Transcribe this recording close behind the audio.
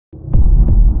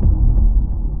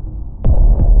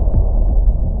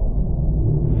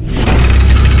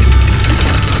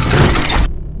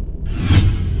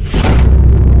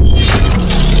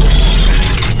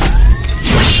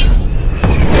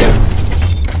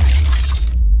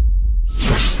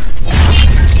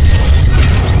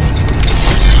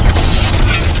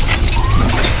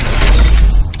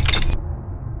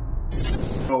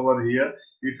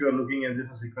you are looking at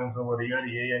this sequence over here,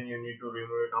 an you need to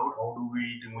remove it out. How do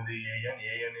we remove the an?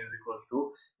 An is equals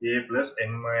to a plus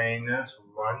n minus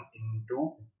 1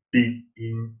 into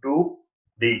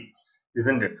d,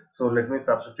 isn't it? So let me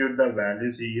substitute the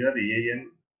values here.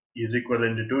 An is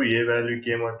equivalent to a value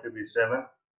came out to be 7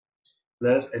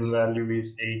 plus n value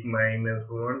is 8 minus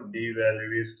 1, d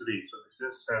value is 3. So this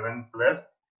is 7 plus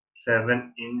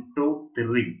 7 into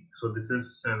 3. So this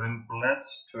is 7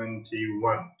 plus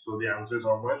 21. So the answer is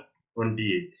how much?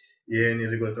 28. An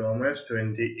is equal to how much?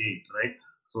 28, right?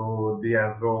 So the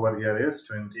answer over here is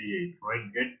 28,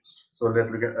 right? Good. So let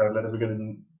us look at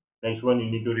the next one.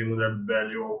 You need to remove the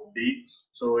value of d.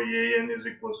 So an is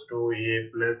equals to a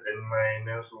plus n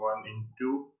minus 1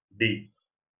 into d.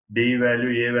 D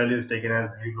value, a value is taken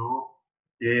as 0,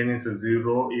 an is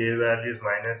 0, a value is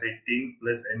minus 18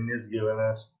 plus n is given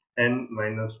as n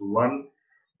minus 1.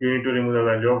 You need to remove the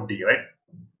value of d, right?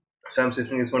 So I'm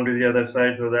shifting this one to the other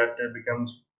side, so that it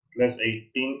becomes plus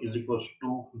 18 is equals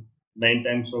to 9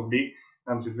 times of d.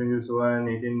 I'm shifting this one,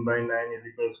 18 by 9 is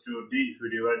equals to d. If you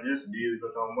divide this, d is equal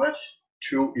to how much?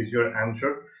 2 is your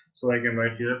answer. So I can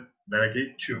write here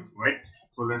directly 2, right?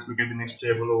 So let's look at the next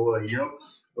table over here.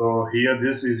 Here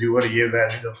this is your a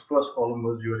value. The first column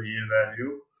was your a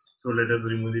value. So let us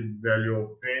remove the value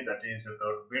of a, that is the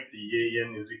third bit.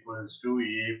 An is equals to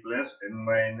a plus n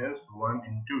minus 1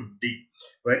 into d,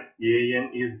 right?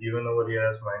 An is given over here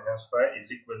as minus 5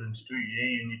 is equivalent to a,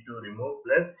 you need to remove,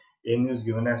 plus n is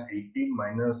given as 18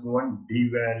 minus 1, d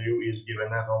value is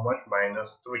given as how much?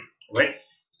 Minus 3, right?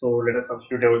 So let us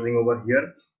substitute everything over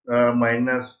here.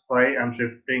 Minus 5, I'm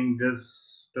shifting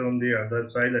this to the other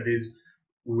side, that is,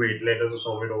 wait, let us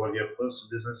solve it over here first.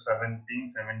 This is 17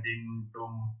 to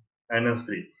minus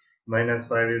 3. Minus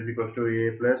 5 is equal to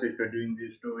a plus, if you're doing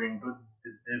these two into,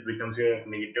 this becomes a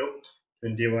negative.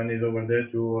 21 is over there,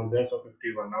 2 over there, so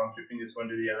 51. Now I'm shifting this one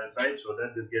to the other side, so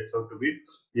that this gets out to be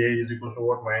a is equal to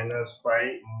what? Minus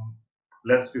 5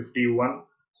 plus 51.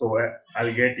 So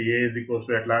I'll get a is equals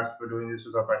to, at last we're doing this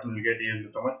to subtraction, we'll get a is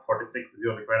equal to how much? 46 is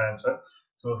your required answer.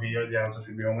 So here the answer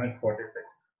should be how much? 46.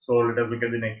 So let us look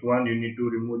at the next one. You need to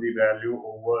remove the value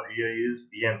over here is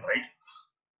n, right?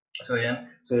 So n.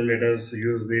 So let us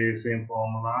use the same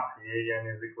formula. An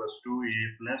is equals to a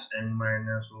plus n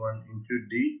minus 1 into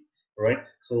d, right?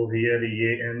 So here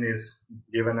an is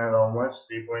given as how much?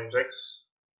 3.6.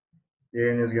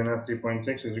 An is given as 3.6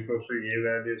 is equals to a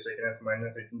value is taken as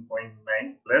minus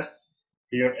 18.9 plus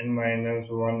here n minus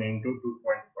 1 into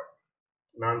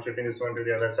 2.5. Now I'm shifting this one to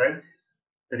the other side.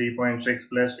 3.6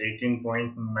 plus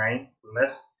 18.9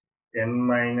 plus n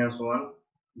minus 1,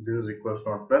 this is equals to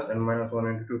not plus n minus 1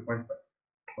 into 2.5.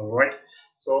 Alright,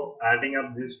 so adding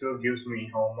up these two gives me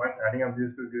how much? Adding up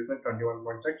these two gives me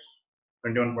 21.6,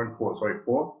 21.4, sorry,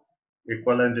 4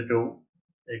 equivalent to,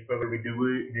 did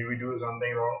we do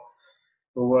something wrong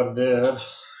over there?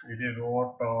 It is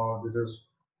what? This is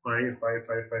 5, 5, 5,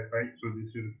 5, 5, so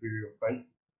this is 5.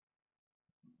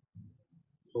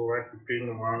 So at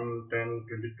 15, 1, 10,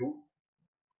 22,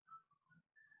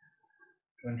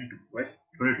 22, right?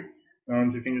 22. Now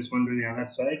I'm taking this one to the other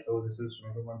side. So this is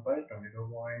 22.5,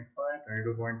 22.5,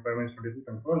 22.5 minus 22,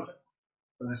 24.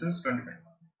 So this is 25.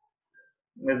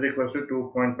 Is equals to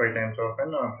 2.5 times of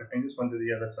n. Now I'm taking this one to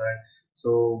the other side.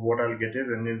 So what I'll get is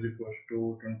n is equals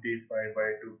to 25 by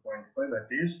 2.5.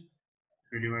 That is, if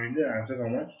you divide the answer how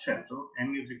much? 10. So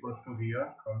n is equals to here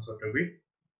comes out to be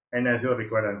n as your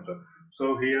required answer.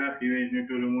 So here you need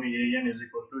to remove an is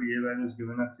equals to a value is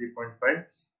given as 3.5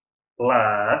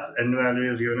 plus n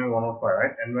value is given as 105,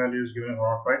 right? N value is given as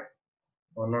 105,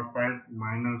 105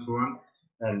 minus 1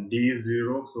 and d is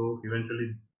 0, so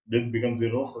eventually this becomes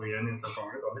 0, so n is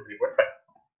only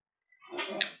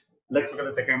 3.5. Let's look at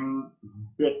the second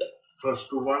bit.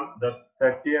 First one, the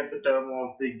 30th term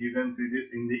of the given series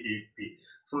in the AP.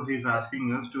 So he's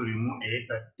asking us to remove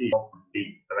a30 of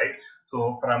d, right?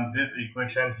 So from this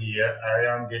equation here, I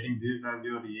am getting this as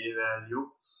your a value.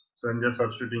 So I'm just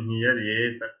substituting here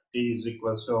a30 is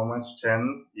equals to how much?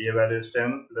 10. A value is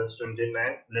 10 plus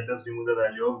 29. Let us remove the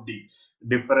value of d.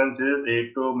 Difference is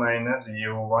a2 minus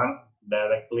a1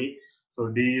 directly. So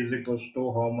d is equals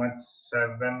to how much?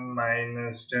 7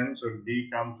 minus 10. So d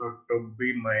comes out to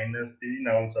be minus 3.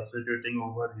 Now I'm substituting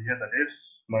over here, that is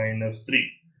minus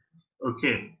 3.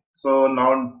 Okay. So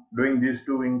now doing these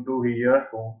two into here,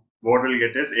 so what we'll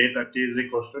get is a30 is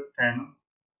equals to 10.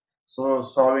 So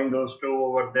solving those two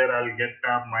over there, I'll get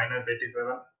minus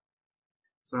 87.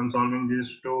 So I'm solving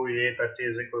these two.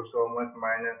 A30 is equals to how much?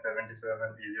 Minus 77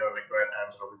 is your required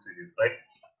answer of the series, right?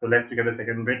 So let's look at the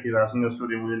second bit. He's asking us to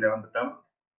remove the 11th term.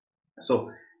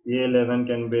 So a11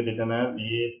 can be written as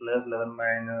a plus 11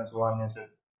 minus 1 is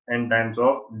n times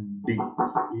of d.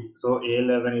 So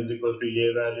a11 is equal to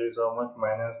a value is how much?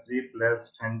 Minus 3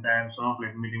 plus 10 times of,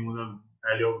 let me remove the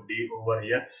value of d over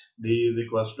here. D is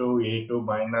equals to a2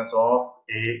 minus of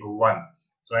a1.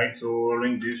 Right, so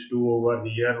rolling these two over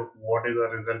here, what is the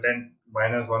resultant?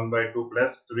 Minus 1 by 2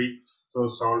 plus 3. So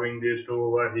solving these two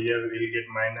over here, we'll get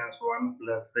minus 1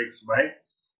 plus 6 by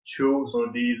 2. So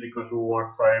d is equal to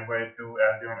what? 5 by 2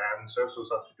 as your answer. So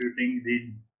substituting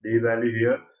the d value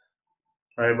here,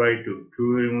 5 by 2. 2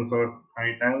 removes out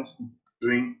 5 times,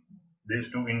 doing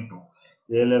this 2 into.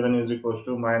 A11 is equal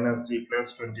to minus 3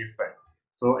 plus 25.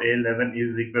 So A11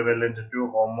 is equivalent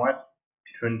to how much?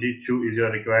 22 is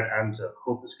your required answer.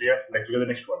 Hope it's clear. Let's go to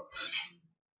the next one.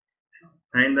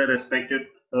 Find the respective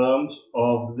terms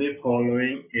of the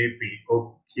following AP.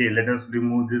 Okay, let us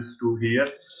remove this 2 here.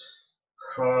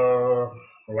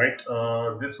 Right,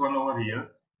 this one over here.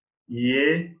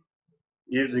 A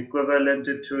is equivalent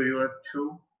to your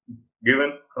 2.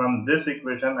 Given from this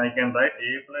equation, I can write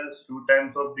a plus 2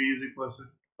 times of b is equal to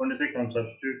 26. I'm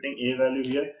substituting a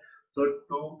value here. So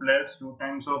 2 plus 2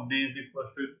 times of d is equal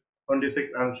to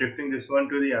 26. I'm shifting this one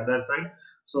to the other side.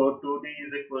 So 2d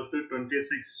is equal to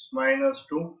 26 minus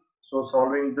 2. So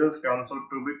solving this comes out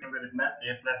to be written as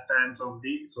a plus times of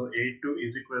d. So a2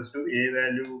 is equal to a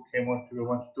value came out to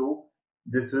how much? 2.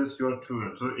 This is your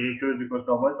 2. So a2 is equal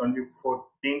to how much? Only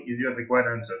 14 is your required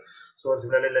answer. So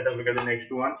similarly, let us look at the next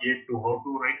one. A2. How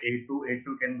to write A2?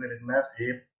 A2 can be written as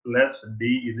a plus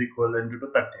d is equivalent to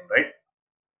 13, right?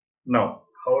 Now,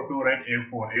 how to write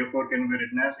A4? A4 can be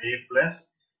written as a plus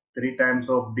 3 times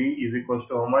of d is equals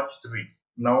to how much? 3.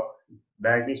 Now,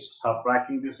 that is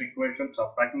subtracting this equation.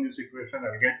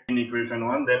 I'll get in equation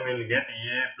 1. Then we'll get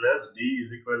a plus d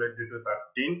is equivalent to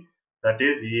 13. That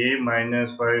is a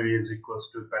minus 5 is equals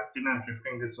to 13. I'm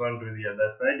shifting this one to the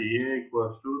other side. A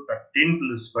equals to 13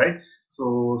 plus 5.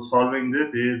 So solving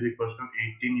this, a is equals to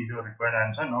 18 is your required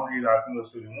answer. Now he is asking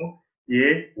us to remove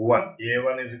a1.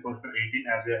 A1 is equals to 18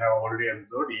 as we have already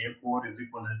observed. A4 is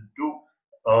equal to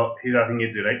he's asking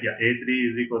a3, right? Yeah,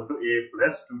 a3 is equal to a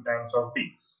plus 2 times of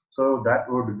d. So that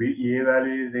would be a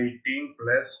value is 18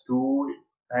 plus 2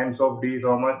 times of d is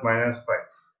how much? Minus 5.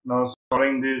 Now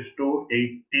solving this to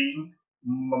 18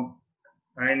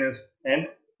 minus and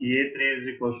a3 is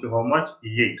equals to how much?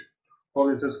 8.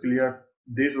 So this is clear.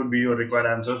 This would be your required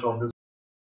answers of this.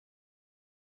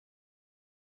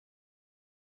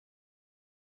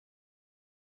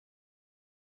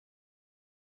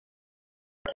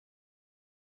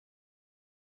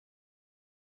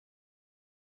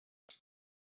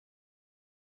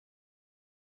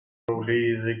 So d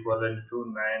is equivalent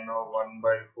to 9 or 1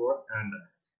 by 4 and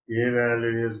a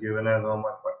value is given as how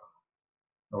much? 5.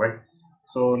 Alright.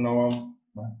 So now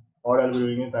what I'll be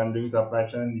doing is I'm doing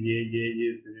subtraction. A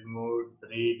is removed.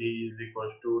 3d is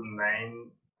equals to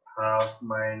 9 half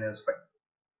minus 5.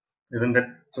 Isn't it?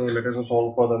 So let us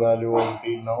solve for the value of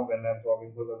d now. When I'm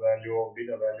solving for the value of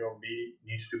d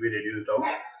needs to be reduced out.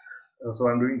 So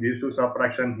I'm doing these two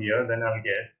subtraction here. Then I'll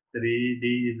get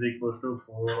 3d is equals to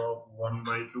 4 of 1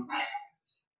 by 2.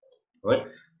 Right?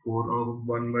 4 of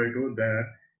 1 by 2. Then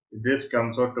this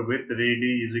comes out to be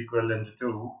 3d is equivalent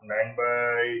to 9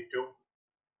 by 2.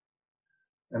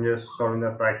 I'm just solving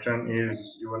the fraction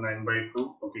is your 9 by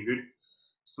 2. Okay, good.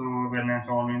 So when I'm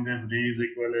solving this, d is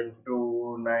equivalent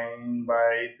to 9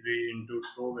 by 3 into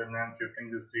 2 when I'm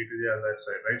shifting this 3 to the other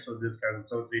side, right? So this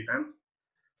cancels out 3 times.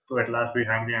 So at last we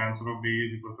have the answer of d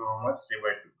is equal to how much? 3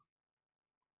 by 2.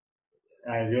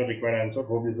 As your required answer.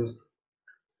 Hope this is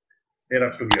clear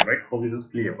up to here, right? Hope this is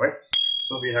clear, right?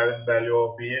 So we have the value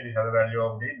of b, we have the value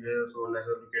of d. So let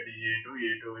us look at a2.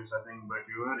 A2 is nothing but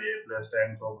your a plus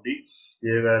times of d.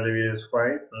 A value is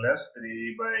 5 plus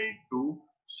 3 by 2.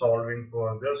 Solving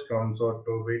for this comes out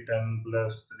to be 10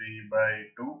 plus 3 by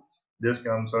 2. This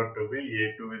comes out to be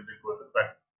a2 is equal to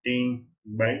 13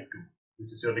 by 2,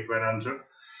 which is your required answer.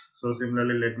 So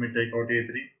similarly, let me take out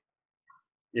a3.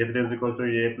 A3 is equal to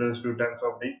a plus 2 times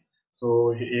of d.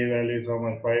 So a value is how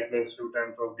much? 5 plus 2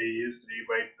 times of d is 3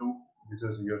 by 2. This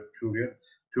is your 2 here.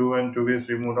 2 and 2 is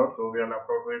removed out. So we are left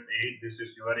out with 8. This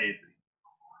is your a3.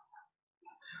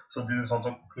 So this is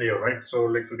also clear, right? So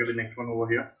let's look at the next one over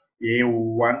here.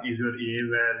 A1 is your a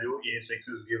value. A6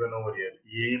 is given over here.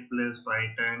 A plus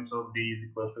 5 times of d is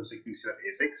equals to 6 is your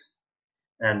a6.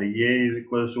 And a is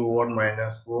equals to 1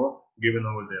 minus 4 given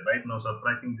over there, right? Now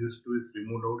subtracting this 2 is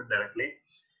removed out directly.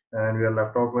 And we are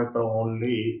left out with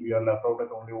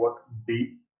only what?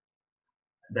 D.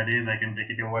 That is, I can take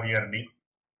it over here, d.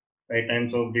 5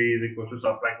 times of d is equal to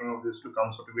subtracting of this 2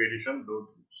 comes out to be addition.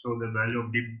 So the value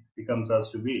of d becomes as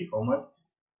to be how much?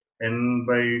 N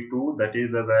by 2. That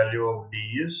is the value of d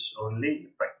is only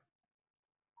 5.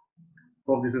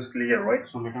 Hope this is clear, right?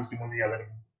 So let us remove the other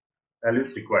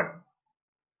values required.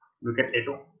 Look at A2.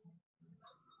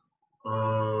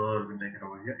 We'll take it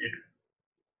over here. A2.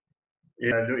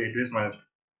 A value A2 is minus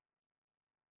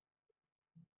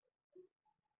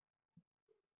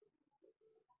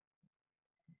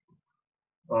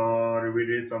 2. Or we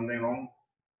did something wrong.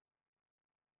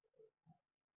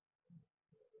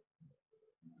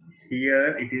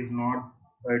 Here it is not,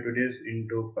 it is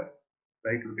into 5.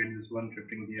 Right, look at this one,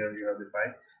 shifting here you have the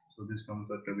 5, so this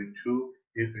comes out to be 2.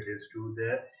 If it is 2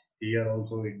 there, here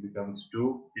also it becomes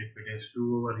 2. If it is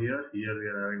 2 over here, here we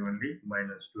are having only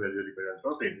minus 2 as a required answer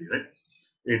of A3, right?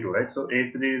 A2, right? So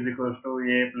A3 is equals to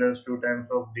A plus 2 times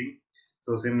of D.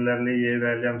 So similarly, A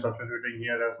value I'm substituting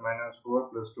here as minus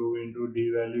 4 plus 2 into D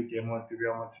value came out to be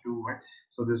how much? 2, right?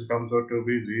 So this comes out to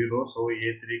be 0. So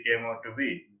A3 came out to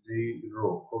be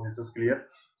 0. So this is clear.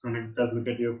 So let us look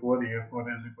at A4. A4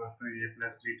 is equals to A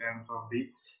plus 3 times of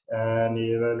D, and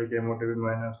A value came out to be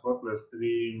minus 4 plus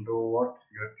 3 into what?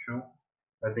 Your 2.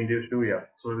 I think it is 2, yeah.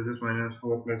 So this is minus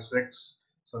 4 plus 6.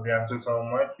 So the answer is how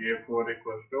much? A4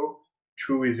 equals to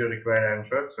 2 is your required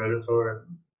answer. So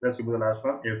let's do the last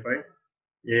one. A5.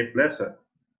 A plus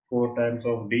 4 times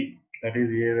of D, that is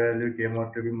A value came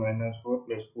out to be minus 4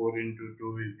 plus 4 into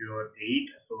 2 is your 8.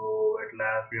 So at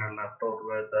last we are left out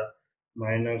with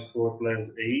minus 4 plus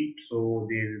 8. So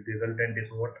the resultant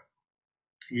is what?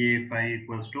 A5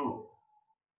 equals to.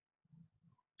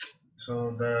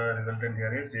 So the resultant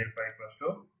here is A5 equals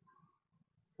to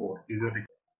 4.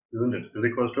 Isn't it? Is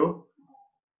equals to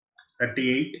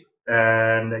 38,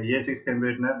 and A6 can be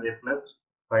written as A plus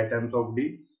 5 times of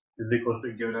D is equal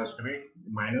to given us to be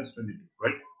minus 22,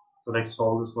 right? So let's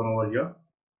solve this one over here.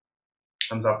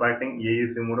 I'm subtracting, A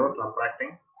is removed out,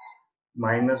 subtracting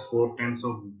minus 4 times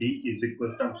of D is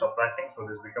equal to, I'm subtracting, so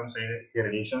this becomes a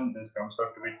addition, this comes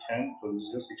out to be 10, so this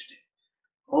is a 60.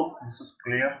 Hope this is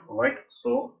clear, right?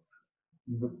 So,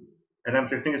 and I'm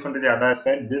shifting this one to the other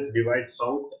side, this divides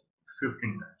out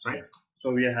 15 times, right?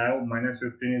 So we have minus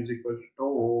 15 is equal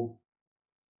to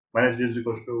minus d is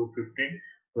equal to 15.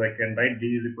 So I can write d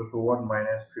is equal to 1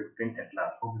 minus 15 at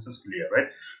last. So this is clear, right?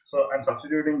 So I'm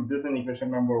substituting this in equation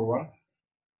number 1.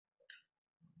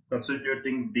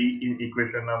 Substituting d in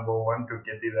equation number 1 to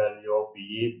get the value of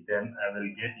a, then I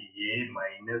will get a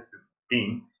minus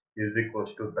 15 is equal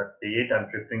to 38. I'm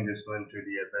shifting this one to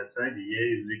the other side. A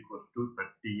is equal to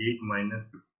 38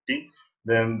 minus 15.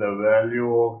 Then the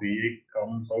value of a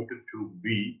comes out to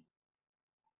be,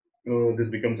 so this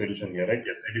becomes addition here, right?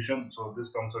 Yes, addition. So this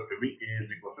comes out to be a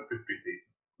is equal to 53.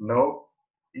 Now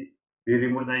we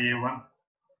remove the a1.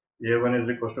 A1 is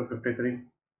equal to 53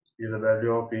 is the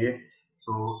value of a.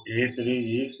 So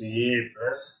a3 is a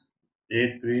plus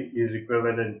a3 is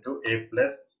equivalent to a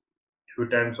plus 2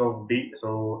 times of d.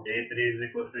 So a3 is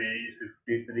equal to a is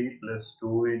 53 plus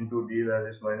 2 into d, that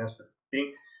is minus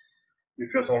 15.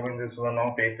 If you're solving this one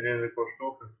out, a3 is equal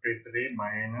to 53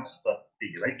 minus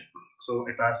 30, right? So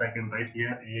at last I can write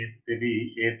here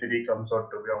a3 comes out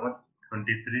to be how much?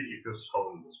 23 if you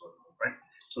solve this one, right?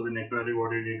 So the next value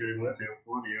what you need to remove is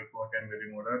a4 can be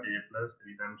removed at a plus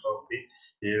 3 times of d.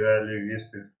 A value is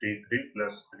 53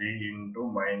 plus 3 into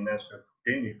minus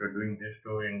 15. If you're doing this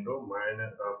 2 into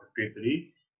minus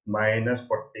 53 minus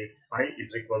 45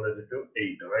 is equal to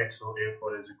 8, right? So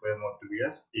a4 is equal to be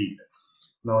as 8.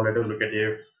 Now let us look at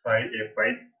A5.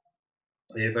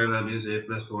 A5 value is A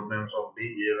plus 4 times of D.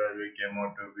 A value came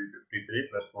out to be 53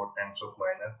 plus 4 times of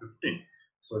minus 15.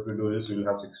 So if we do this, we will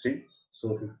have 60.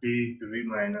 So 53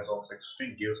 minus of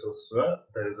 60 gives us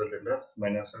the result in as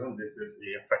minus 7. This is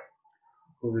A5.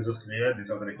 So this is clear.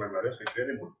 These are the required values which we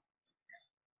remove.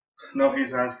 Now he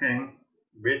is asking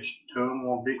which term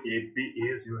of the AP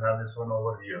is, you have this one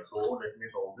over here. So let me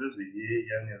solve this. A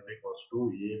n is equals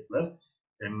to A plus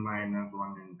n minus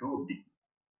 1 into D.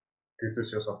 This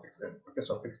is your suffix n. Okay,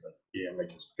 suffix n. A n like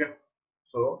this. Okay.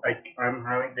 So I'm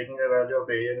taking the value of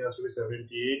a n has to be 78,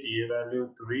 a value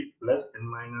 3 plus n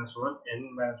minus 1.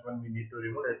 N minus 1 we need to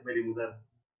remove. Let me remove the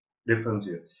difference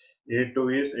here.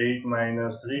 A2 is 8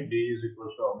 minus 3. D is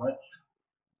equals to how much?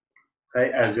 I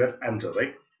as your answer,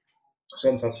 right? So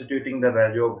I'm substituting the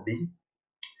value of D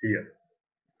here.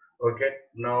 Okay,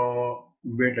 now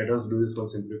wait, let us do this one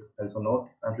simply. Also note,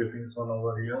 I'm flipping this one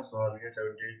over here. So I'll get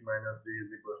 78 minus 3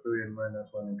 is equal to n minus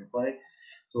 1 into 5.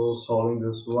 So solving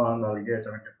this one, I'll get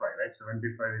 75, right?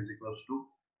 75 is equals to,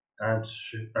 and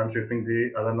I'm shifting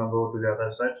the other number to the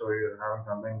other side. So you're having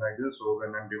something like this. So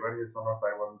when I'm dividing this one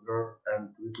by 100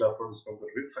 and this left out is going to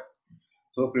be 5.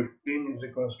 So 15 is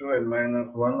equals to n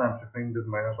minus 1. I'm shifting this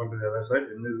minus 1 to the other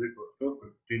side. N is equals to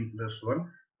 15 plus 1.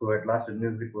 So at last n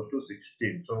is equals to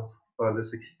 16. So for the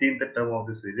 16th term of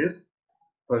the series,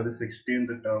 for the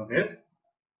 16th term is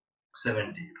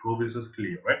 70. Hope this is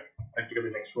clear, right? I take the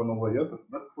next one over here, the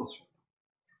first one.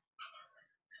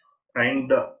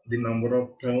 Find the number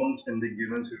of terms in the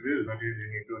given series, that is,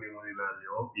 you need to remove the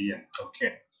value of en.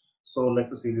 Okay. So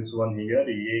let's see this one here. En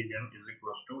is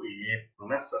equals to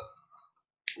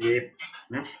a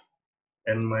plus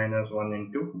n minus 1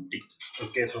 into d.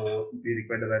 Okay, so we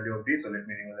require the value of d, so let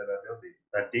me remove the value of d.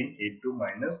 13 a2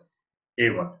 minus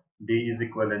a1. D is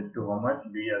equivalent to how much?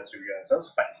 D has to be answer 5.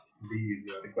 D is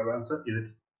your required answer. Is it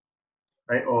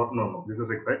 5 or no? This is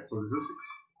 6, right? So this is 6.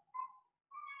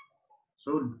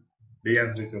 So D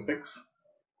answer is 6.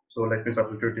 So let me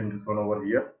substitute in this one over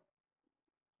here.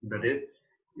 That is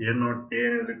a naught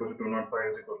a is equal to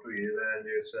 205 is equal to a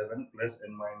value is 7 plus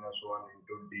n minus 1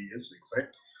 into d is 6,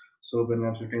 right? So when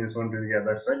I'm shifting this one to the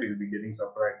other side, you'll be getting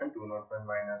subtraction. 205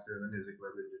 minus 7 is equal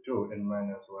to 2 n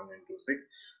minus 1 into 6.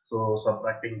 So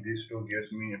subtracting these two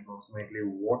gives me approximately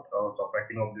what?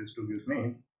 Subtracting of these two gives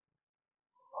me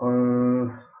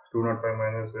 205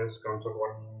 minus this comes to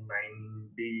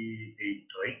 198,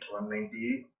 right?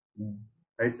 198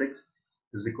 by 6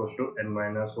 is equal to n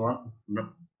minus 1.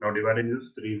 Now dividing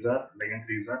this, 3s are, again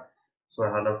 3s are. So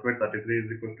I have left with 33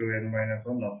 is equal to n minus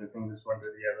 1. Now shifting this one to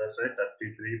the other side,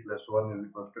 33 plus 1 is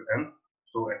equal to n.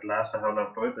 So at last I have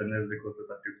left with n is equal to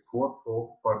 34. So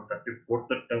for 34th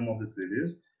term of the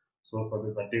series, so for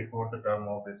the 34th term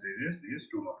of the series is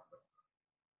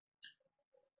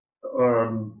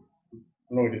 205.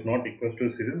 No, it is not equals to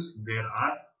series. There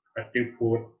are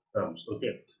 34 terms.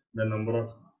 Okay, the number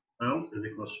of terms is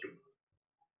equals to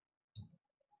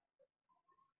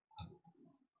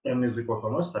n is equal to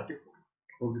almost 34.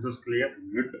 So this is clear.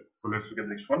 Good. So let's look at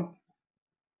the next one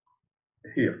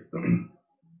here. 2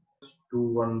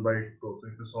 1 by 2. So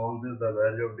if you solve this, the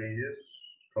value of d is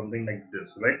something like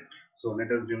this, right? So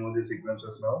let us remove the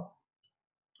sequences now.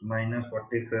 Minus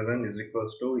 47 is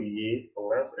equals to a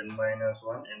plus n minus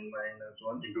 1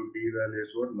 into d value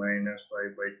is what? Minus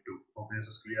 5 by 2. Okay, this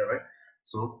is clear, right?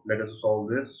 So let us solve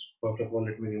this. First of all,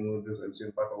 let me remove this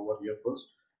LCM part over here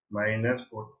first. Minus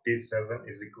 47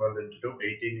 is equal to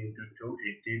 18 into 2,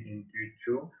 18 into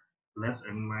 2 plus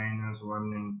n minus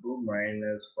 1 into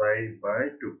minus 5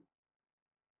 by 2,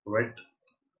 right?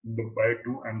 By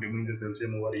 2, I'm removing this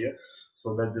LCM over here,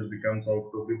 so that this becomes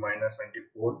out to be minus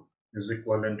 94 is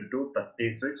equivalent to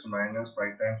 36 minus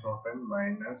 5 times of n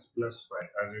minus plus 5.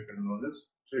 As you can know this,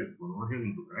 so it's over here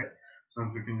into, right? So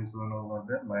I'm putting this one over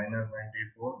there, minus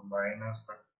 94 minus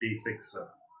 36.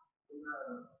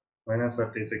 Minus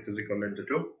 36 is equivalent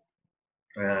to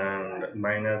and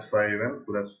minus 5m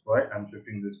plus 5. I'm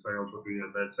shifting this 5 also to the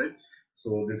other side.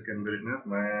 So this can be written as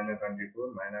minus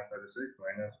 24 minus 36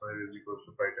 minus 5 is equals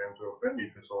to 5 times of n. If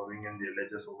you're solving in the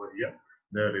LHS over here,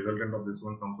 the resultant of this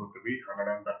one comes out to be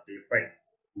 135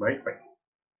 by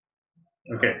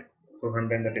 5. Okay, so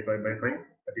 135 by 5,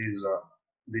 that is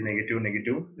the negative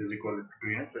is equal to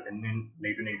n. So n in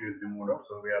negative is removed off.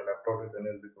 So we are left out with n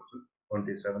is equal to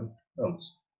 27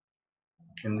 terms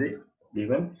in the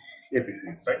given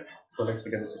APCs, right? So let's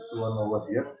look at the 61 over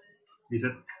here. Is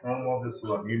a term of this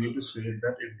one. You need to say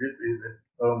that if this is a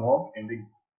term of in the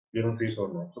given series or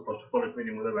not. So first of all, let me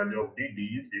remove the value of d.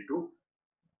 D is a2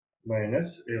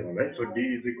 minus a1, right? So d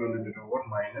is equal to what?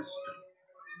 Minus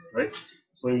 3, right?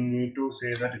 So you need to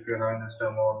say that if you are having this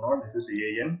term or not. This is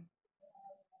an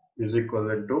is equal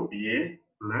to a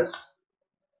plus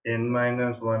n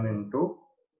minus 1 into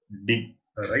d,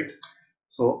 right?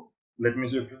 So let me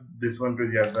shift this one to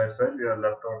the other side. We are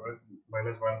left out with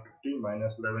minus 150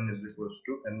 minus 11 is equals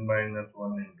to n minus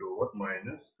 1 into what?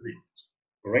 Minus 3.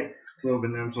 Right. So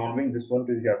when I'm solving this one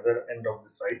to the other end of the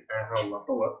side, I have left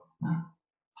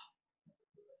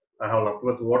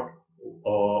with what?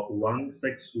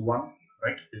 161,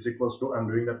 right? Is equals to, I'm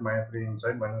doing that minus 3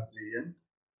 inside, minus 3 and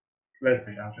plus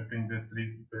 3. I'm shifting this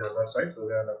 3 to the other side. So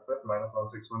we are left with minus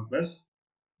 161 plus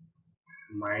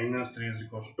minus 3 is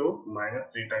equals to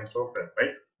minus 3 times of n,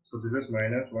 right? So this is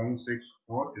minus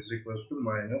 164 is equals to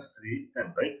minus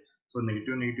 3n, right? So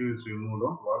negative is removed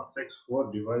off.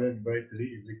 164 divided by 3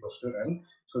 is equals to n.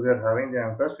 So we are having the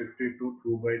answer 52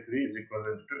 2 by 3 is equal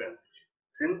to n.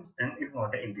 Since n is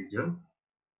not an integer,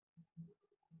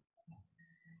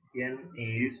 n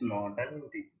is not an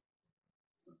integer.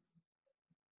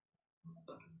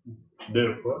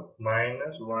 Therefore,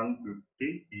 minus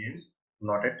 150 is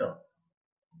not a term.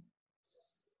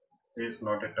 Is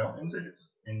not a term in series,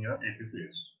 in your AP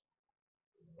series.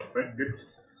 Perfect, good.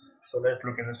 So let's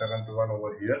look at the 7th one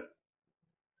over here.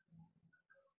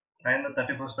 And the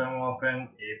 31st term of an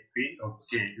AP,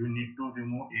 okay, you need to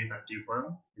remove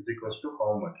A31 is equals to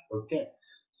how much? Okay,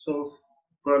 so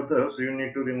further, so you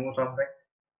need to remove something.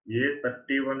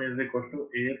 A31 is equal to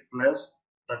A plus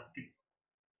 30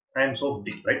 times of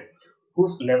D, right?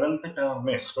 Whose 11th term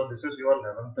is, so this is your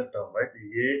 11th term, right?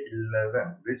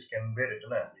 A11, which can be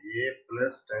written as A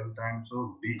plus 10 times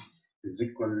of D is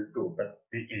equal to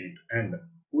 38. And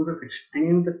who the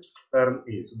 16th term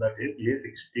is, that is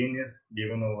A16 is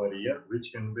given over here,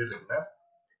 which can be written as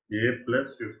A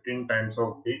plus 15 times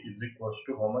of D is equals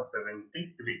to how much?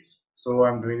 73. So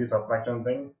I'm doing the subtraction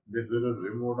thing. This is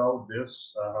removed out.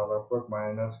 This of course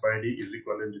minus 5D is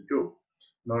equal to 2.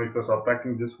 Now if you're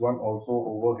subtracting this one also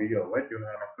over here, right, you are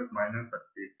left with minus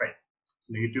 35.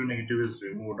 Negative negative is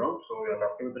removed out. So we are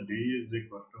left with the D is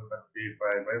equal to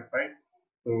 35 by 5.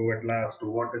 So at last,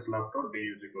 what is left out? D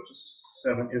is equal to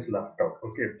 7 is left out.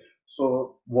 Okay.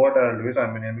 So what I'll do is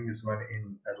I'm naming this one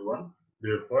in as 1.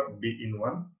 Therefore, D in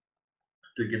 1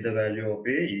 to get the value of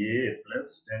A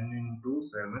plus 10 into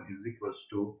 7 is equals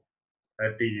to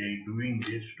 38. Doing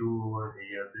this two over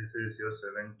here, this is your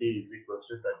 70 is equals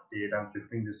to 38. I'm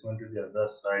shifting this one to the other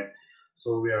side.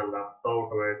 So we are left out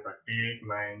with 38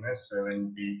 minus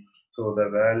 70. So the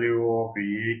value of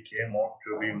A came out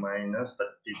to be minus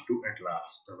 32 at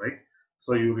last, right?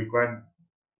 So you require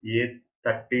A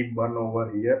 31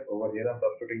 over here. Over here, I'm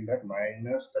substituting that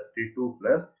minus 32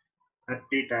 plus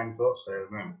 30 times of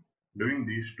 7. Doing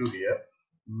these two here,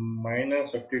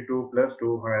 minus 32 plus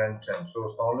 210.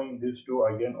 So solving these two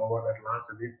again over at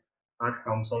last, that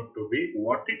comes out to be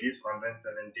what it is,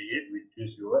 178, which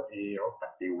is your A of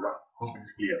 31. Hope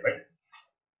it's clear, right?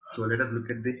 So let us look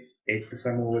at the 8th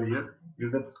sum over here.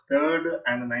 Is the third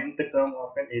and ninth term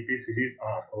of an AP series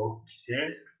R.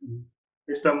 Okay.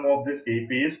 The sum of this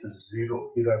AP is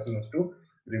 0. He's asking us to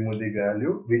remove the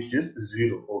value which is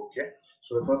 0. Okay.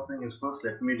 So the first thing is first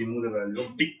let me remove the value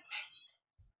of D.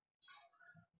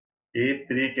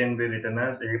 A3 can be written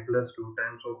as A plus 2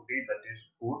 times of D, that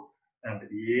is 4. And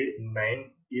A9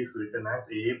 is written as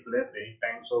A plus 8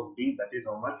 times of D, that is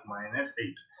how much? Minus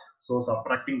 8. So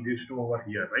subtracting these two over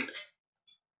here, right?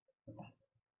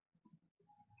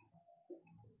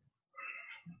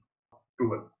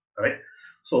 12, right?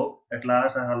 So at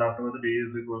last I have left over the D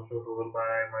is equal to 12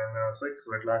 by minus 6.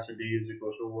 So at last D is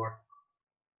equal to what?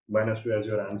 Minus 2 as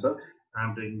your answer.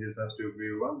 I'm taking this as to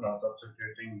be 1. Now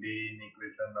substituting D in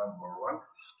equation number 1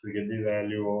 to get the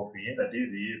value of A, that is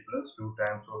A plus 2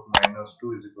 times of minus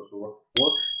 2 is equal to what?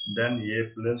 4. Then A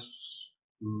plus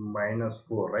minus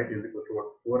 4, right, is equal to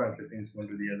what? 4. I'm shifting this one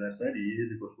to the other side. A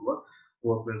is equal to what?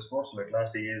 4 plus 4. So at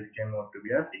last A is came out to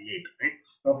be as 8, right?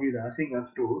 Now he's asking us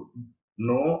to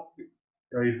know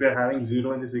if we are having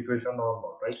 0 in this equation or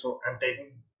not, right? So I'm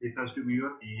taking this has to be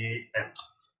your AN,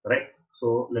 right?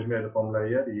 So let me have the formula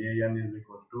here. AN is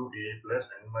equal to A plus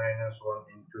n minus 1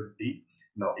 into D.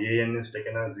 Now AN is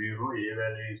taken as 0, A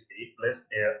value is 8 plus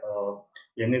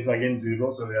n is again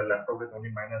 0, so we are left with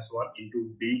only minus 1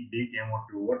 into D. D came out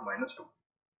to what? Minus 2,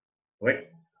 right?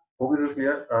 Hope this is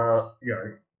clear.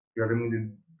 Yeah, you are removing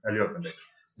the value of n, right?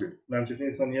 Good. Now I'm shifting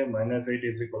this one here. Minus 8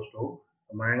 is equals to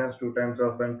minus 2 times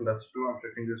of n plus 2. I'm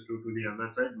shifting this 2 to the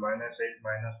other side. Minus 8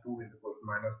 minus 2 is equal to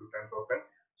minus 2 times of n.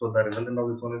 So the resultant of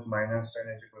this one is minus 10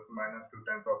 is equal to minus 2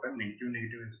 times of n. Negative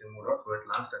negative is removed out. So at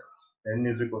last n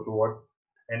is equal to what?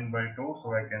 N by 2. So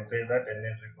I can say that n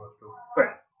is equal to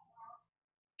 5.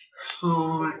 So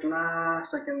at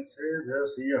last I can say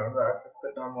this here that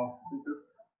the term of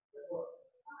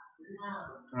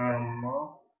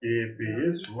AP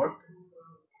is what?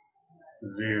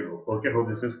 0. Okay, hope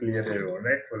this is clear everyone,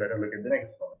 right? So let us look at the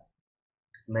next one.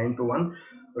 9 to 1.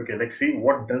 Okay, let's see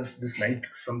what does this ninth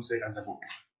sum say as a book.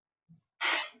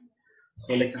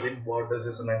 So let's see what does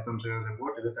this ninth sum say as a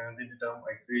book. The 17th term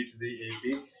exceeds the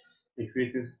AP,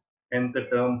 exceeds its nth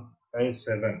term by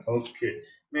 7. Okay,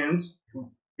 means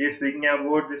he's speaking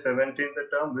about the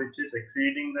 17th term which is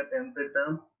exceeding the 10th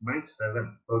term by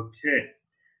 7. Okay.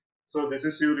 So this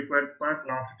is your required part.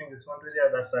 Now fitting this one to the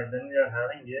other side, then we are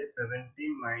having a 17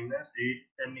 minus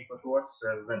 8 and equal to what?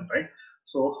 7, right?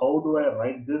 So how do I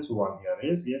write this one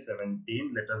here is a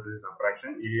 17, let us do the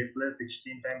subtraction, a plus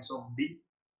 16 times of b,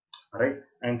 right?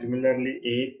 And similarly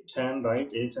 8 10,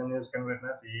 right? 8 10 is converted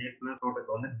as a plus what I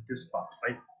call it, this part,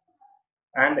 right?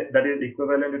 And that is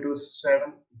equivalent to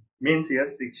 7, means here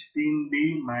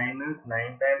 16b minus 9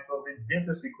 times of it, this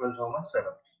is equal to how much? 7.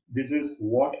 This is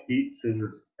what he says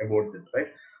about this, right?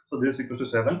 So this is equal to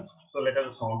 7. So let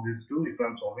us solve this too. If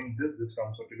I'm solving this, this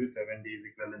comes out to be 7d is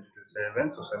equivalent to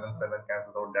 7. So 7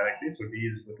 cancels out directly. So d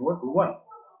is equal to what? 1.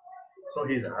 So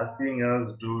he's asking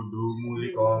us to do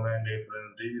the common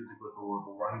difference. D is equal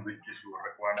to 1, which is your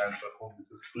required answer. Hope this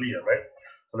is clear, right?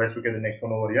 So let's look at the next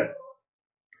one over here.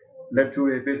 let two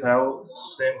APs have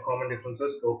same common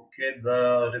differences. Okay,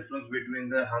 the difference between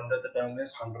the 100th term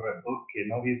is 100. Okay,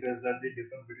 now he says that the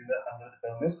difference between the 100th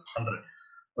term is 100.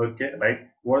 Okay, right.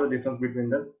 What is the difference between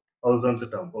the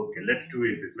 1000th term? Okay, let's do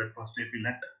APs. Let first AP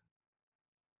let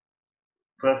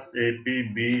first AP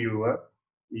be your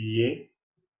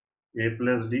A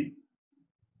plus D,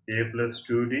 A plus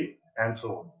 2D, and so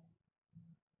on.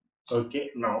 Okay,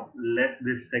 now let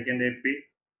this second AP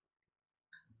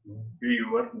be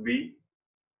your B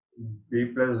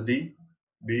plus D,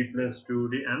 B plus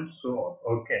 2D, and so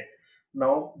on. Okay.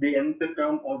 Now, the nth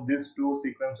term of these two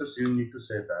sequences, you need to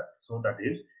say that. So, that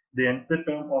is the nth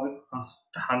term of the first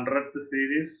 100th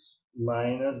series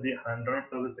minus the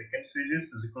 100th of the second series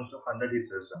is equal to 100 is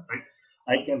certain, right?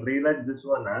 I can rewrite this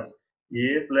one as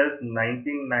A plus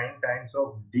 99 times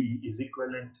of D is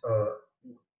equivalent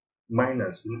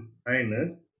minus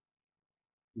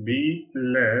B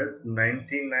plus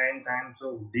 99 times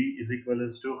of D is equal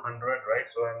to 100, right?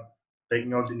 So I'm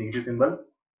taking out the negative symbol.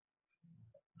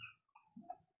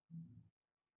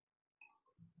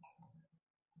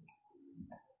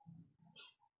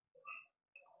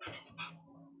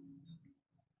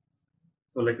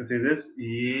 So let us say this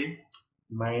A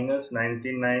minus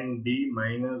 99D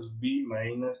minus B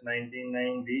minus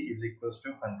 99D is equals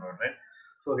to 100, right?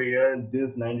 So here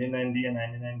this 99D and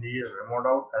 99D is removed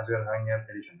out as we are having an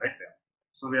addition, right? There.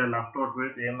 So we are left out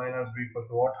with A minus B equals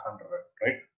to what? 100,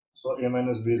 right? So A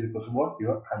minus B is equals to what?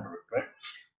 Your 100, right?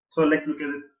 So let's look at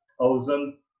it.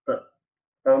 1000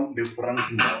 term difference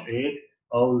now.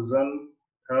 8,000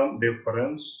 term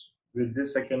difference with the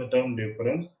second term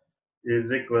difference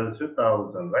is equal to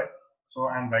 1000, right? So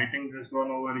I'm writing this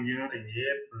one over here. A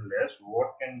plus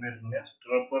what can be written as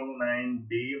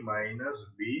 999D minus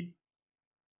B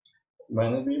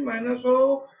minus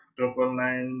of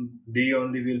 999D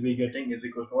only will be getting is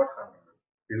equal to what? 100.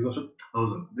 It goes to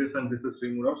 1000. This and this is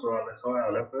removed out, so that's how I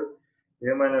left with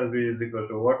A minus B is equal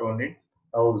to what? Only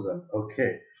 1000.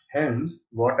 Okay. Hence,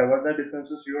 whatever the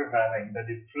differences you are having, the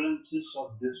differences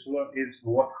of this one is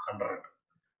what?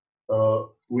 100.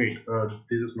 Wait,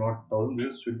 this is not 1000,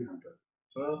 this should be 100.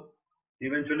 So,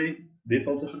 eventually, this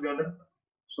also should be 100.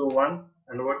 So, 1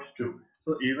 and what? 2.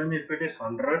 So, even if it is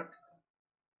 100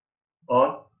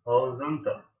 or 1000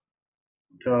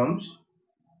 terms,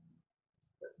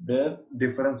 their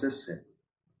difference is same.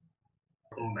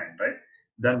 9, right?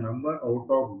 The number out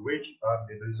of which are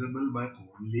divisible by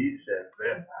only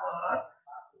 7 are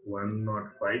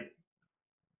 105,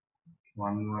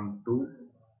 112,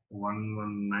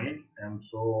 119, and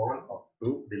so on up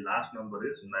to the last number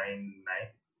is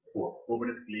 994. Hope it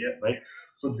is clear, right?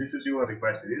 So this is your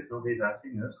required series. So he's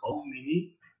asking us how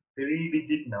many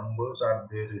three-digit numbers are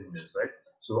there in this, right?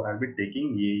 So I'll be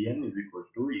taking an is equal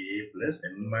to a plus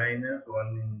n minus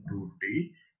 1 into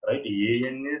t, right?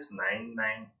 An is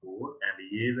 994 and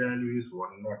a value is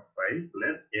 105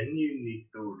 plus n you need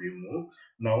to remove.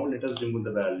 Now let us remove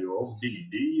the value of d.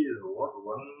 D is what?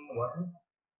 112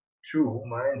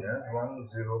 minus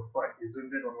 105.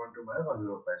 Isn't it 112 minus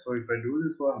 105? So if I do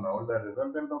this one now, the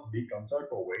resultant of d comes out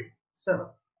over 7,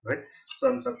 right? So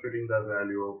I'm substituting the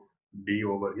value of d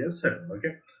over here 7.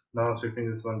 Okay. Now shifting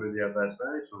this one to the other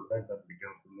side, so that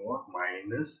becomes more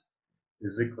minus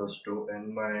is equals to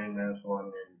n minus 1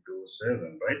 into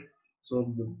 7, right?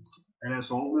 So and I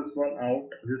solve this one out,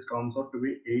 this comes out to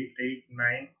be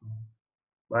 889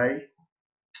 by,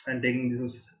 and taking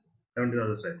this 7 to the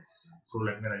other side. So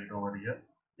let me write it over here.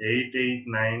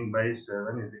 889 by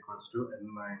 7 is equals to n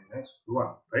minus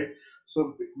 1, right?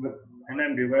 So, and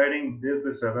I'm dividing this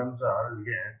by 7, so I'll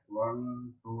get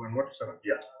 1, 2, and what? 7.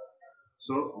 Yeah.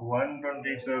 So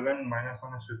 127 minus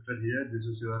 1 is shifted here. This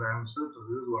is your answer. So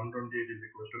this is 128 is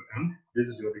equal to n. This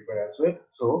is your required answer.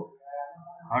 So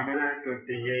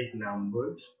 128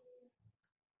 numbers,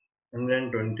 and then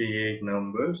 28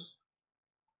 numbers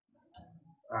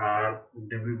are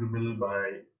divisible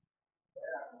by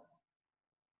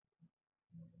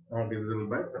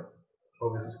 7. So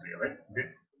this is clear, right? Okay.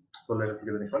 So let us look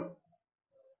at the next one.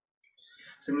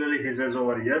 Similarly, he says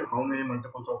over here, how many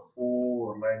multiples of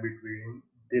 4 lie between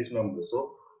these numbers?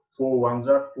 So 4 ones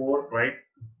are 4, right?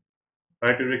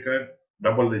 Try to record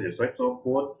double digits, right? So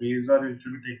 4 threes are you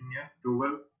should be taking here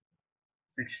 12,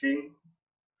 16,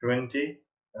 20,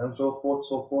 and so forth,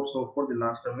 so forth, so forth. The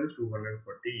last term is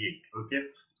 248. Okay.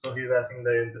 So he's asking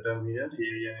the nth term here. A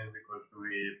is equal to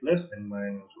a plus n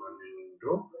minus 1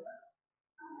 into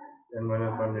n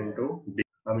minus 1 into d.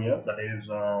 Here that is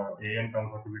an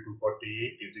comes out to be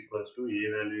 248 is equals to a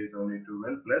value is only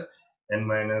 12 plus n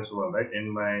minus 1, right? N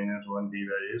minus 1 d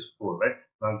value is 4, right?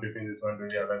 Now I'm flipping this one to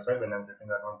the other side. When I'm flipping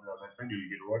that one to the other side, you will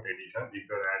get what? Addition. If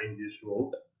you're adding these two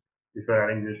out, If you're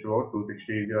adding this to out, 260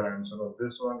 is your answer of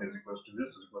this one is equals to this,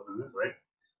 is equal to this, right?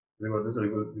 Is equal to this, is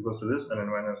equals to this, and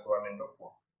then minus 1 into 4,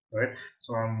 right?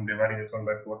 So I'm dividing this one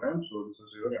by 4 times, so this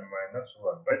is your n minus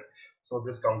 1, right? So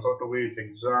this comes out to be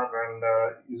 6 jar, and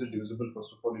is it divisible?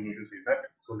 First of all, you need to see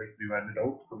that. So let's divide it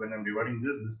out. So when I'm dividing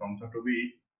this comes out to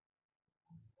be,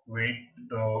 wait,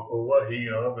 over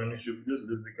here, when you shift this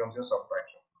becomes your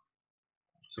subtraction.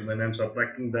 So when I'm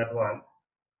subtracting that one,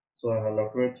 so I'm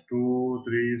left with 2,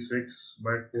 3, 6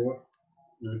 by 4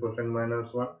 is equal to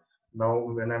minus 1. Now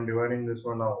when I'm dividing this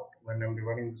one out, the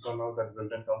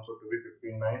resultant comes out to be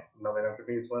 59. Now when I'm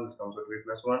putting this one, this comes out to be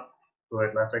plus 1. So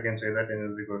at last I can say that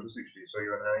n is equal to 60. So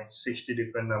you are having 60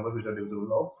 different numbers which are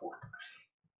divisible of 4.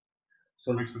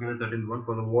 So let's look at the 13th one.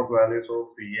 For the what values of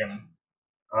n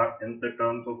are in the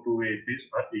terms of two APs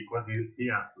are equal, he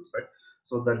asks us, right?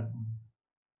 So the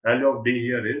value of d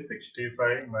here is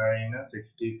 65 minus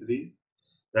 63.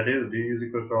 That is d is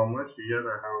equal to how much? Here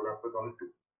I have left with only 2.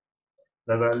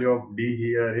 The value of d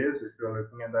here is, if you are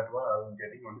looking at that one, I am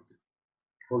getting only 3.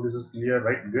 So this is clear,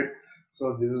 right? Good.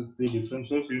 So this is the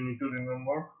differences you need to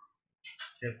remember.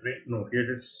 Here 3, no, here it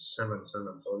is 7,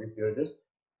 sorry, here it is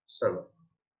 7.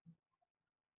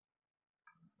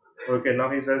 Okay, now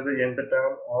he says the nth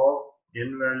term of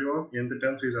n value of nth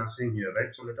terms is asking here, right?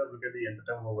 So let us look at the nth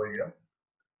term over here.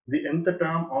 The nth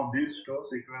term of these two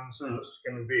sequences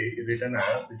can be written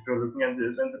as, if you are looking at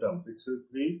this nth term,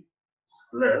 63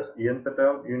 plus nth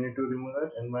term, you need to remove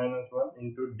that n minus 1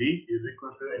 into d is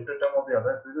equal to nth term of the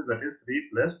other series, that is 3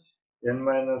 plus n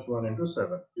minus 1 into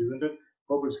 7. Isn't it?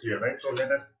 Hope it's clear, right? So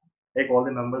let us take all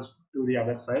the numbers to the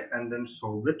other side and then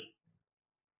solve it.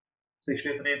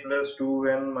 63 plus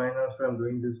 2n minus 2, I'm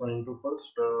doing this one into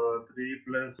first, 3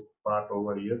 plus part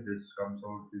over here, this comes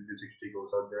out, this 60 goes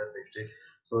out there, 60.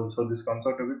 So this comes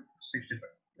out to be 65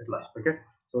 at last, okay?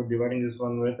 So dividing this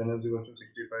one with n is equal to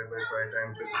 65 by 5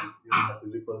 times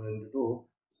is equal to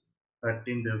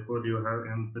 13, therefore you have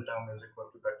nth term is equal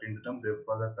to 13th term,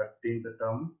 therefore the 13th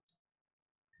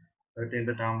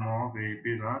term of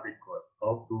APs are equal,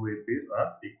 of two APs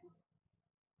are equal.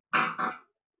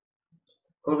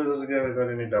 So this is clear without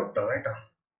any doubt, right?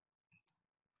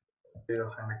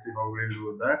 Let's see how we'll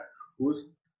do that. Whose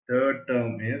third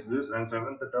term is this and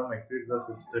seventh term exceeds the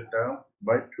fifth term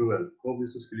by 12. Hope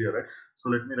this is clear, right? So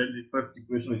let me write the first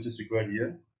equation which is required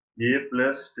here. A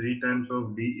plus 3 times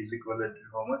of d is equal to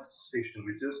how much? 16,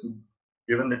 which is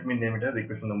given. Let me name it as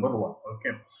equation number 1.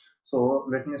 Okay. So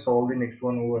let me solve the next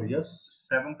one over here.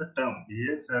 Seventh term.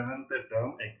 A seventh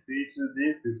term exceeds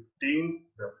the 15th.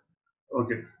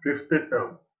 Okay, fifth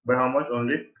term by how much?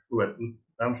 Only 12.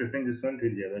 I'm shifting this one to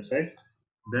the other side.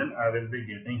 Then I will be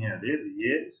getting here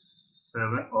is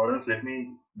a7, or else let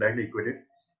me directly equate it.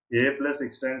 A plus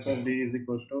 6 times of d is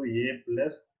equals to a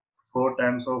plus 4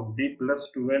 times of d plus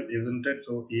 12, isn't it?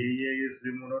 So a is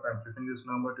removed out. I'm shifting this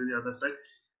number to the other side.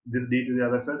 This d to the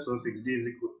other side. So 6d is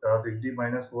equal 6d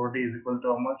minus 4d is equal to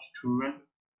how much? 12.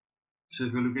 So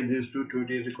if you look at these two,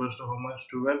 2d is equals to how much?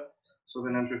 12. So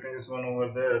when I'm shifting this one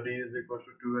over there, d is equals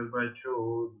to 12 by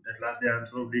 2. At last the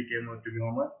answer of d came out to be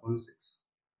how much? Only 6.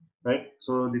 Right?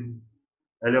 So the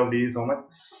value of d is how much?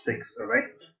 6. Right?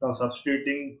 Now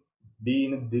substituting d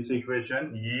in this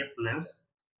equation, a plus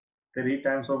 3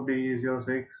 times of d is your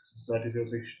 6, that is your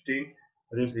 16.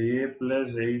 That is a plus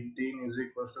 18 is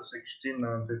equals to 16.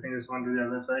 Now I'm shifting this one to the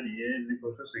other side, a is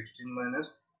equals to 16 minus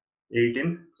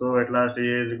 18. So at last a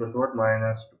is equal to what?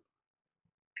 Minus 2.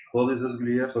 So this is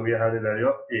clear. So we have the value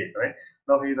of a, right?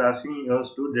 Now he is asking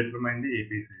us to determine the AP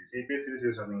series. AP series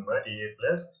is something by a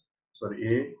plus,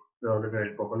 sorry, look at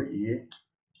it properly,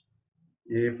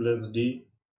 a plus d,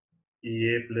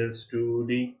 a plus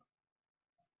 2d,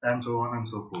 and so on and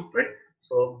so forth, right?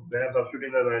 So when I'm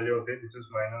substituting the value of a, this is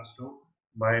minus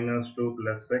 2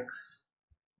 plus 6,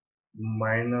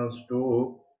 minus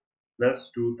 2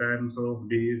 plus 2 times of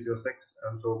d is your 6,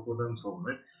 and so forth and so on,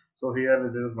 right? So here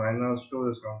it is minus 2,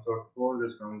 this comes out 4,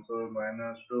 this comes out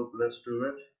minus 2 plus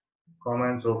 2,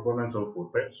 comma, and so forth and so forth,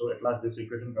 right? So at last this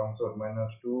equation comes out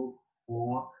minus 2,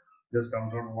 4, this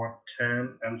comes out what?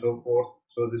 10, and so forth.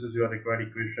 So this is your required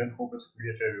equation. Hope it's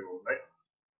clear to everyone, right?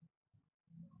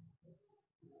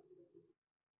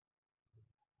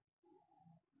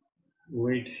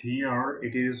 Wait, here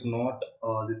it is not,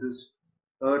 this is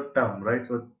third term, right?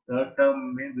 So third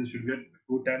term means this should get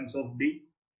 2 times of d.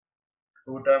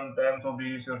 2 times of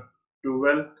d is your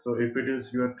 12. So if it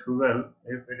is your 12,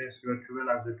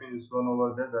 I'm taking this one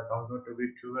over there, that comes out to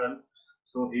be 12.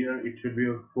 So here it should be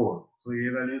a 4. So a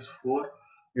value is 4.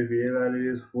 If a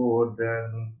value is 4,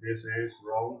 then this is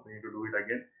wrong. We need to do it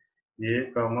again.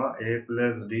 A comma a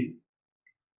plus d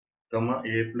comma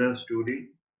a plus 2d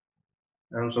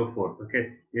and so forth.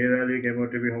 Okay, A value came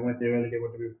out to be how much? A value came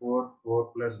out to be 4.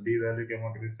 4 plus B value came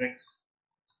out to be 6.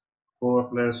 4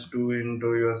 plus 2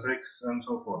 into your 6 and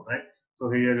so forth, right? So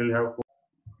here we'll have.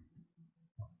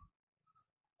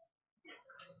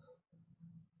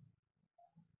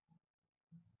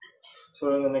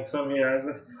 So in the next one, he has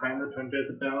to find the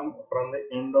 20th term from the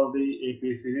end of the AP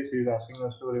series. He is asking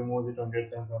us to remove the 20th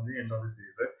term from the end of the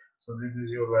series, right? So this is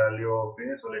your value of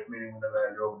A. So let me remove the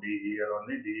value of D here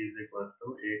only. D is equal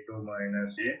to A2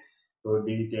 minus A. So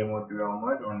D came out to be how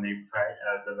much? Only 5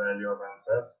 as the value of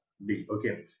answers D.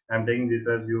 Okay. I'm taking this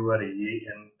as your A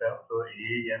n term. So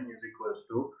A n is equals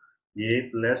to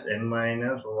A plus n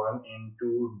minus 1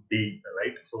 into D,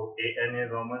 right? So A n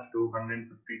is how much?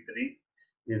 253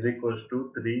 is equals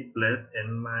to 3 plus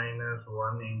n minus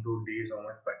 1 into d is how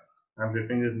much? 5. I'm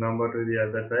shifting this number to the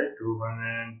other side.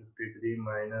 253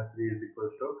 minus 3 is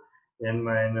equals to n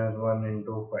minus 1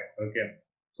 into 5. Okay.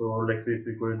 So let's see if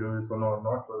we could do this one or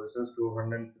not. So this is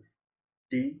 250.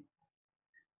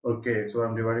 Okay, so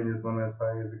I'm dividing this one as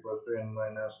 5 is equals to n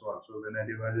minus 1. So when I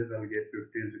divide this, I'll get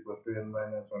 50 is equals to n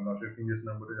minus 1. Now shifting this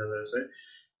number to the other side.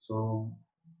 So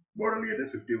what I'll get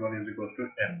is 51 is equals to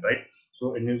n, right?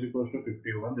 So n is equals to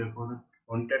 51. Therefore, the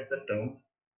 20th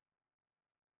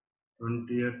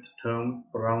term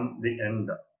from the end,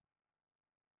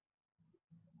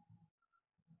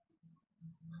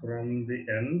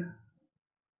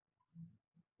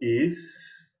 is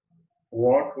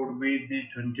what would be the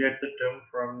 20th term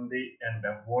from the end?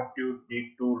 What you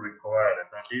need to require,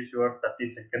 that is your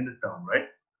 32nd term, right?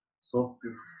 So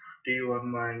 51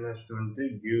 minus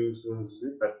 20 gives us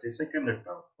the 32nd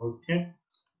term. Okay.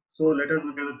 So let us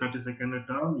look at the 32nd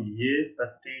term.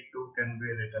 A32 can be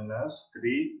written as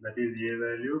 3, that is A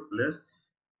value, plus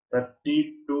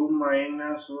 32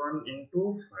 minus 1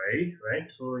 into 5, right?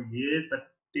 So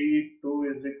A32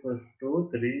 is equal to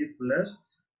 3 plus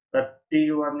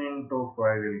 31 into 5,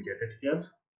 we'll get it here.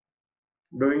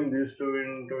 Doing this 2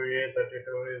 into A32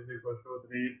 is equal to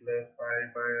 3 plus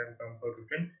 5, 5 and comes out to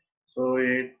 10. So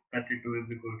A32 is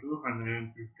equal to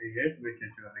 158, which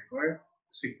is your required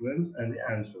sequence and the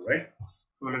answer, right?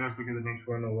 So let us look at the next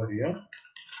one over here.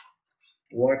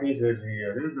 What he says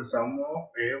here is the sum of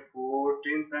a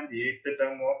 14th and 8th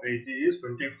term of 80 is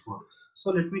 24.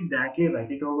 So let me directly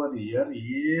write it over here.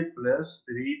 A plus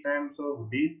 3 times of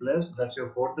D plus, that's your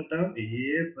 4th term,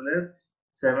 A plus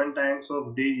 7 times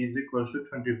of D is equals to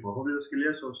 24. Hope this is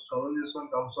clear. So solving this one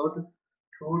comes out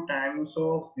 2 times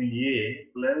of A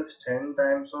plus 10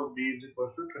 times of D is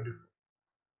equals to 24.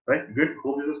 Right, good.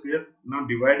 Hope this is clear. Now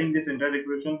dividing this entire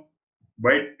equation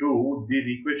by 2,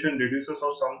 the equation reduces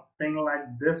or something like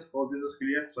this. Hope this is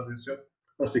clear. So this is your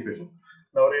first equation.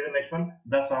 Now read the next one.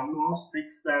 The sum of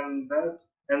 6th and the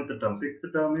nth term.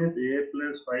 6th term is A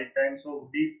plus 5 times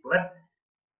of D plus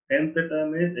nth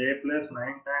term is A plus 9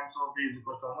 times of D is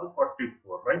equal to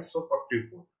 44, right? So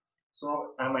 44.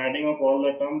 So I'm adding up all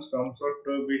the terms, comes out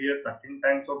to be here 13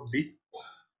 times of D.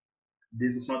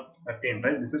 This is not 13,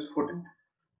 right? This is 14.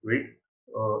 Wait,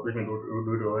 let me do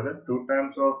it over there. 2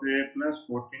 times of A plus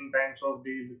 14 times of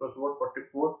D is equal to what?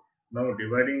 44. Now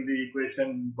dividing the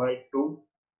equation by 2,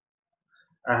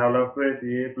 I have left with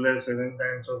A plus 7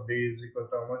 times of D is equal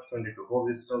to how much? 22. Hope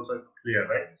this is also clear,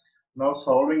 right? Now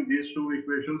solving these two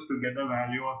equations to get the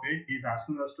value of A, he is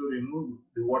asking us to remove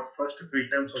the what first 3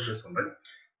 times of this one, right?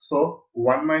 So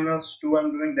 1 minus 2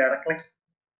 I'm doing directly.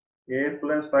 A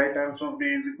plus 5 times of D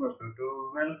is equals to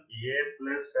 12. A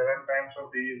plus 7 times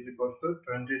of D is equals to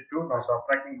 22. Now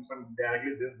subtracting this one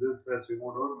directly, this is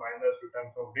removed out, minus 2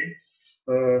 times of D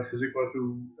is equal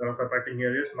to, subtracting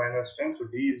here is minus 10. So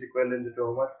D is equivalent to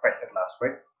how much? 5 at last,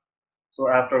 right? So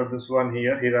after this one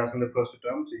here, asking the first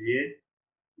terms,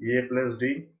 A plus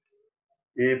D,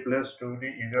 A plus 2D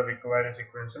is a required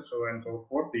sequence, so and so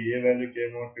forth. The A value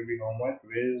came out to be how much?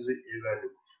 Where is the A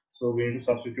value? So we need to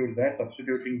substitute that.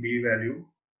 Substituting D value,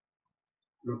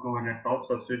 look over the top,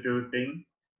 substituting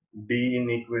D in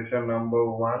equation number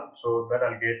 1, so that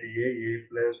I'll get A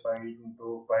plus 5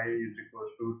 into 5 is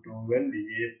equals to 12,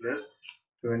 A plus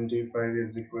 25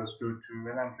 is equals to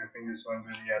 12, I'm flipping this one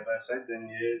to the other side, then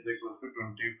A is equals to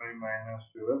 25 minus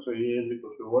 12, so A is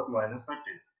equals to what? Minus 13.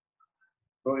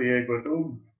 So A equal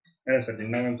to minus 13.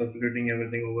 Now I'm substituting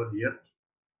everything over here.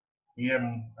 Here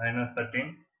minus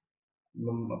 13,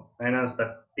 minus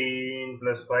 13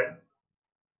 plus 5,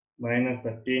 minus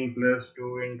 13 plus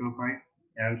 2 into 5,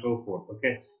 and so forth.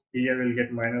 Okay, here we'll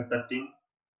get minus 13,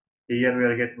 here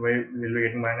we'll get we'll be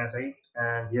getting minus 8,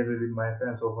 and here will be minus 7,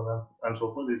 and so forth and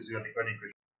so forth. This is your required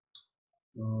equation.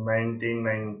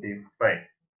 1995.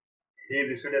 He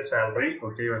received a salary.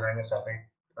 Okay, you are having a salary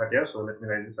right here. So let me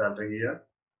write the salary here.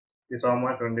 is how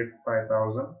much?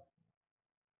 25,000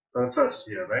 for the first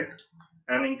year, right?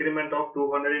 An increment of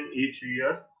 200 in each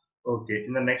year. Okay,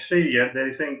 in the next year there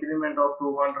is an increment of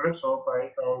 200, so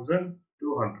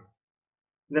 5,200.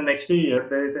 In the next year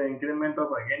there is an increment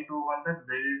of again 200,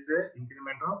 there is an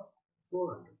increment of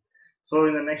 400. So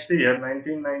in the next year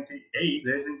 1998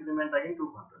 there is increment again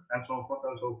 200, and so forth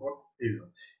and so forth.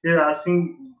 He is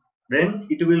asking when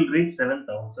it will reach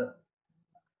 7,000.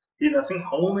 He is asking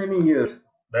how many years,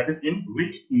 that is in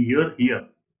which year here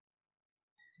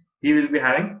he will be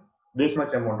having this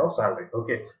much amount of salary.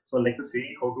 Okay, so let's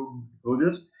see how to do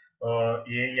this.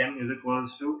 AN is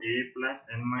equals to A plus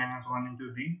N minus 1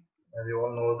 into D. As you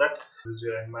all know that this is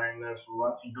N minus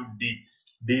 1 into D.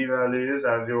 D value is,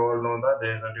 as you all know, that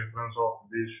there is a difference of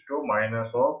these two,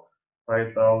 minus of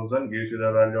 5,000 gives you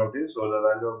the value of this. So the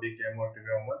value of D came out to be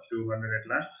how much? 200 at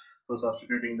last. So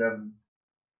substituting the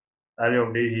value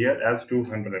of D here as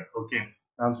 200. Okay,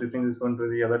 I'm switching this one to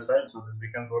the other side. So this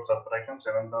becomes what subtraction?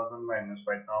 7,000 minus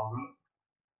 5,000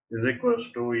 is equals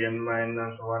to N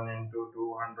minus 1 into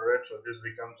 200. So this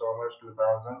becomes how much?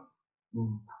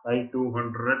 2,000 by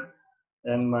 200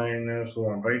 N minus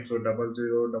 1, right? So double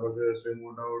zero is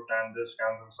removed out, and this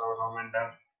cancels out how many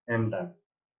times? N times.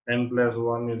 N plus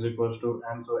 1 is equals to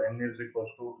N, so N is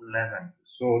equals to 11.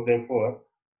 So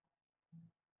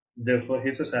therefore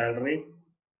his salary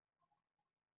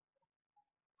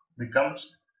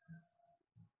becomes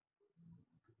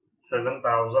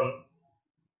 7,000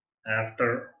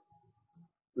 after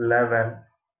 11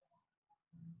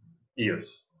 years,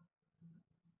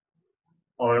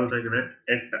 or else I get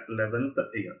at 11th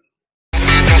year.